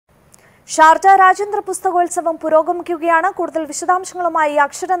Sharjah രാജ്യാന്തര പുസ്തകോത്സവം പുരോഗമിക്കുകയാണ്. കൂടുതൽ വിശദാംശങ്ങളുമായി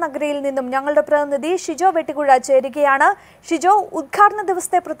അക്ഷരനഗരിയിൽ നിന്നും ഞങ്ങളുടെ പ്രതിനിധി ഷിജോ വെട്ടിക്കുഴ ചേരുകയാണ്. ഷിജോ, ഉദ്ഘാടന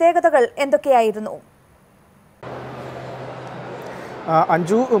ദിവസത്തെ പ്രത്യേകതകൾ എന്തൊക്കെയായിരുന്നു?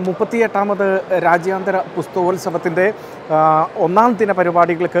 അഞ്ചു 38ാമത് രാജ്യാന്തര പുസ്തകോത്സവത്തിൻ്റെ ഒന്നാം ദിന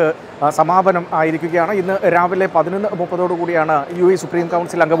പരിപാടികൾക്ക് സമാപനം ആയിരിക്കുകയാണ്. ഇന്ന് രാവിലെ 11:30 കൂടിയാണ് UAE സുപ്രീം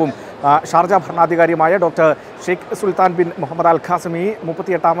കൗൺസിൽ അംഗവും Sharjah ഭരണാധികാരിയുമായ doctor Sheikh Sultan bin Muhammad അൽ ഖാസിമി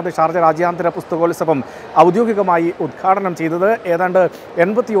 38ാമത് ഷാർജ രാജ്യാന്തര പുസ്തകോത്സവം ഔദ്യോഗികമായി ഉദ്ഘാടനം ചെയ്തത്. ഏതാണ്ട്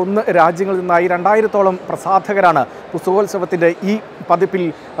 81 രാജ്യങ്ങളിൽ നിന്നായി 2000-ഓളം പ്രസാധകരാണ് പുസ്തകോത്സവത്തിൻ്റെ ഈ പതിപ്പിൽ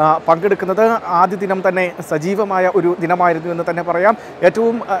പങ്കെടുക്കുന്നത്. ആദ്യ ദിനം തന്നെ സജീവമായ ഒരു ദിനമായിരുന്നു എന്ന് തന്നെ പറയാം.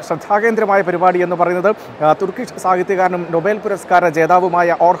 ഏറ്റവും ശ്രദ്ധാകേന്ദ്രമായ പരിപാടി എന്ന് പറയുന്നത് തുർക്കിഷ് സാഹിത്യകാരനും നൊബേൽ പുരസ്കാര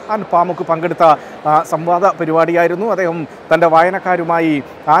ജേതാവുമായ ഓർഹാൻ പാമുക്ക് പങ്കെടുത്ത സംവാദ പരിപാടിയായിരുന്നു. അദ്ദേഹം തൻ്റെ വായനക്കാരുമായി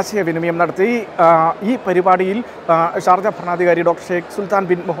ആശയവിനിമയം നടത്തി. ഈ പരിപാടിയിൽ ഷാർജ ഭരണാധികാരി doctor Sheikh Sultan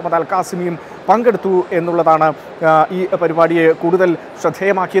bin Muhammad അൽ ഖാസിമിയും പങ്കെടുത്തു എന്നുള്ളതാണ് ഈ പരിപാടിയെ കൂടുതൽ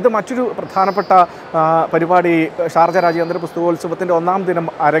ശ്രദ്ധേയമാക്കിയത്. മറ്റൊരു പ്രധാനപ്പെട്ട പരിപാടി ഷാർജ രാജ്യാന്തര പുസ്തകോത്സവത്തിൻ്റെ ഒന്നാം ദിനം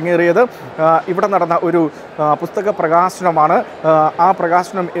അരങ്ങേറിയത് ഇവിടെ നടന്ന ഒരു പുസ്തക പ്രകാശനമാണ്. ആ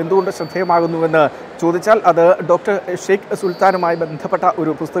പ്രകാശനം എന്തുകൊണ്ട് ശ്രദ്ധേയമാകുന്നുവെന്ന് ചോദിച്ചാൽ അത് ഡോക്ടർ ഷെയ്ഖ് സുൽത്താനുമായി ബന്ധപ്പെട്ട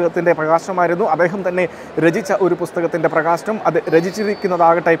ഒരു പുസ്തകത്തിൻ്റെ പ്രകാശനമായിരുന്നു. അദ്ദേഹം തന്നെ രചിച്ച ഒരു പുസ്തകത്തിൻ്റെ പ്രകാശനം. അത്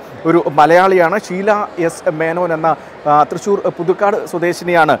രചിച്ചിരിക്കുന്നതാകട്ടെ ഒരു മലയാളിയാണ്. ഷീല എസ് മേനോൻ എന്ന തൃശ്ശൂർ പുതുക്കാട്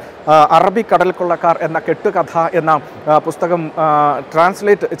സ്വദേശിനിയാണ്. അറബി കടൽക്കൊള്ളക്കാർ എന്ന കെട്ടുകഥ എന്ന പുസ്തകം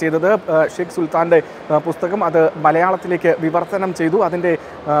ട്രാൻസ്ലേറ്റ് ചെയ്തത്. ഷെയ്ഖ് സുൽത്താൻ്റെ പുസ്തകം അത് മലയാളത്തിലേക്ക് വിവർത്തനം ചെയ്തു. അതിൻ്റെ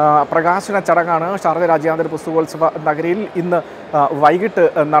പ്രകാശന ചടങ്ങാണ് ഷാർജ രാജ്യാന്തര പുസ്തകോത്സവ നഗരിയിൽ ഇന്ന് വൈകിട്ട്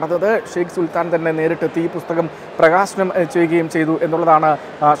നടന്നത്. ഷെയ്ഖ് സുൽത്താൻ തന്നെ നേരിട്ടെത്തി ഈ പുസ്തകം പ്രകാശനം ചെയ്യുകയും ചെയ്തു എന്നുള്ളതാണ്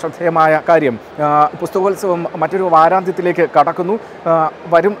ശ്രദ്ധേയമായ കാര്യം. പുസ്തകോത്സവം മറ്റൊരു വാരാന്ത്യത്തിലേക്ക് കടക്കുന്നു.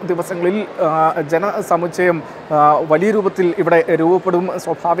 വരും ദിവസങ്ങളിൽ ജനസമുച്ചയം വലിയ രൂപത്തിൽ ഇവിടെ രൂപപ്പെടും.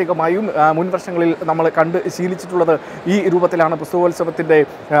 സ്വാഭാവികമായും മുൻ വർഷങ്ങളിൽ നമ്മൾ കണ്ട് ശീലിച്ചിട്ടുള്ളത് ഈ രൂപത്തിലാണ് പുസ്തകോത്സവത്തിൻ്റെ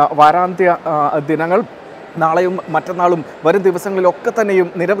വാരാന്ത്യ ദിനങ്ങൾ. നാളെയും മറ്റന്നാളും വരും ദിവസങ്ങളിലൊക്കെ തന്നെയും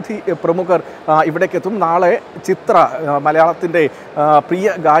നിരവധി പ്രമുഖർ ഇവിടേക്ക് എത്തും. നാളെ ചിത്ര, മലയാളത്തിൻ്റെ പ്രിയ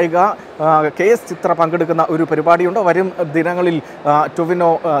ഗായിക KS ചിത്ര പങ്കെടുക്കുന്ന ഒരു പരിപാടിയുണ്ട്. വരും ദിനങ്ങളിൽ ടൊവിനോ,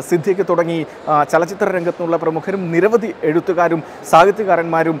 സിദ്ദിഖ് തുടങ്ങി ചലച്ചിത്ര രംഗത്തുള്ള പ്രമുഖരും നിരവധി എഴുത്തുകാരും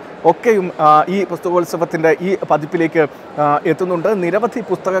സാഹിത്യകാരന്മാരും ഒക്കെയും ഈ പുസ്തകോത്സവത്തിൻ്റെ ഈ പതിപ്പിലേക്ക് എത്തുന്നുണ്ട്. നിരവധി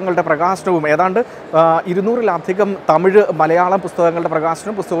പുസ്തകങ്ങളുടെ പ്രകാശനവും ഏതാണ്ട് 200-ലധികം തമിഴ് മലയാളം പുസ്തകങ്ങളുടെ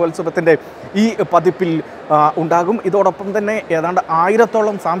പ്രകാശനം പുസ്തകോത്സവത്തിൻ്റെ ഈ പതിപ്പിൽ ഉണ്ടാകും. ഇതോടൊപ്പം തന്നെ ഏതാണ്ട്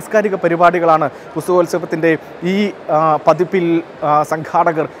 1000-ഓളം സാംസ്കാരിക പരിപാടികളാണ് പുസ്തകോത്സവത്തിൻ്റെ ഈ പതിപ്പിൽ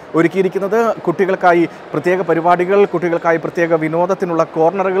സംഘാടകർ ഒരുക്കിയിരിക്കുന്നത്. കുട്ടികൾക്കായി പ്രത്യേക പരിപാടികൾ, കുട്ടികൾക്കായി പ്രത്യേക വിനോദത്തിനുള്ള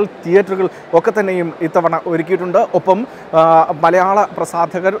കോർണറുകൾ, തിയേറ്ററുകൾ ഒക്കെ തന്നെയും ഇത്തവണ ഒരുക്കിയിട്ടുണ്ട്. ഒപ്പം മലയാള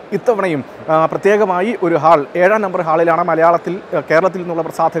പ്രസാധകർ ഇത്തവണയും പ്രത്യേകമായി ഒരു ഹാൾ, 7-ാം നമ്പർ ഹാളിലാണ് കേരളത്തിൽ നിന്നുള്ള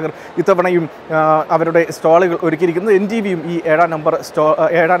പ്രസാധകർ ഇത്തവണയും അവരുടെ സ്റ്റാളുകൾ ഒരുക്കിയിരിക്കുന്നത്. NTVയും ഈ 7-ാം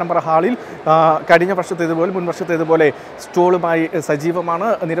നമ്പർ ഹാളിൽ കഴിഞ്ഞ വർഷത്തേതുപോലെ മുൻ വർഷത്തേതുപോലെ സ്റ്റോളുമായി സജീവമാണ്.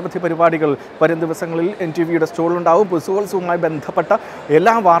 നിരവധി പരിപാടികൾ വരും ദിവസങ്ങളിൽ NTVയുടെ സ്റ്റോളുണ്ടാവും. പുസ്തകോത്സവവുമായി ബന്ധപ്പെട്ട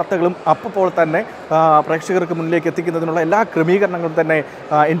എല്ലാ വാർത്തകളും അപ്പോൾ തന്നെ പ്രേക്ഷകർക്ക് മുന്നിലേക്ക് എത്തിക്കുന്നതിനുള്ള എല്ലാ ക്രമീകരണങ്ങളും തന്നെ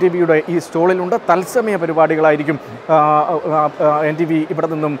NTVയുടെ ഈ സ്റ്റോളിലുണ്ട്. തത്സമയ പരിപാടികളായിരിക്കും NTV ഇവിടെ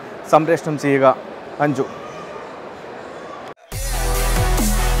നിന്നും സംപ്രേഷണം ചെയ്യുക. അഞ്ജു.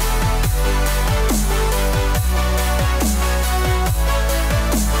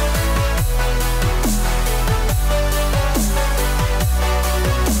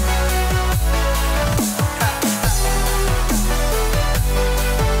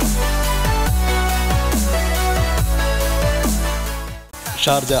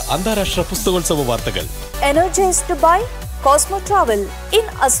 ഷാർജ അന്താരാഷ്ട്ര പുസ്തകോത്സവ വാർത്തകൾ energized by Cosmo Travel in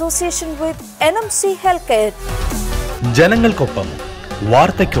association with NMC Healthcare. ജനങ്ങൾക്കൊപ്പം,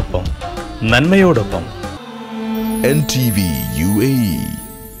 വാർത്തയ്ക്കൊപ്പം, നന്മയോടൊപ്പം. NTV UAE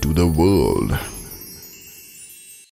to the world.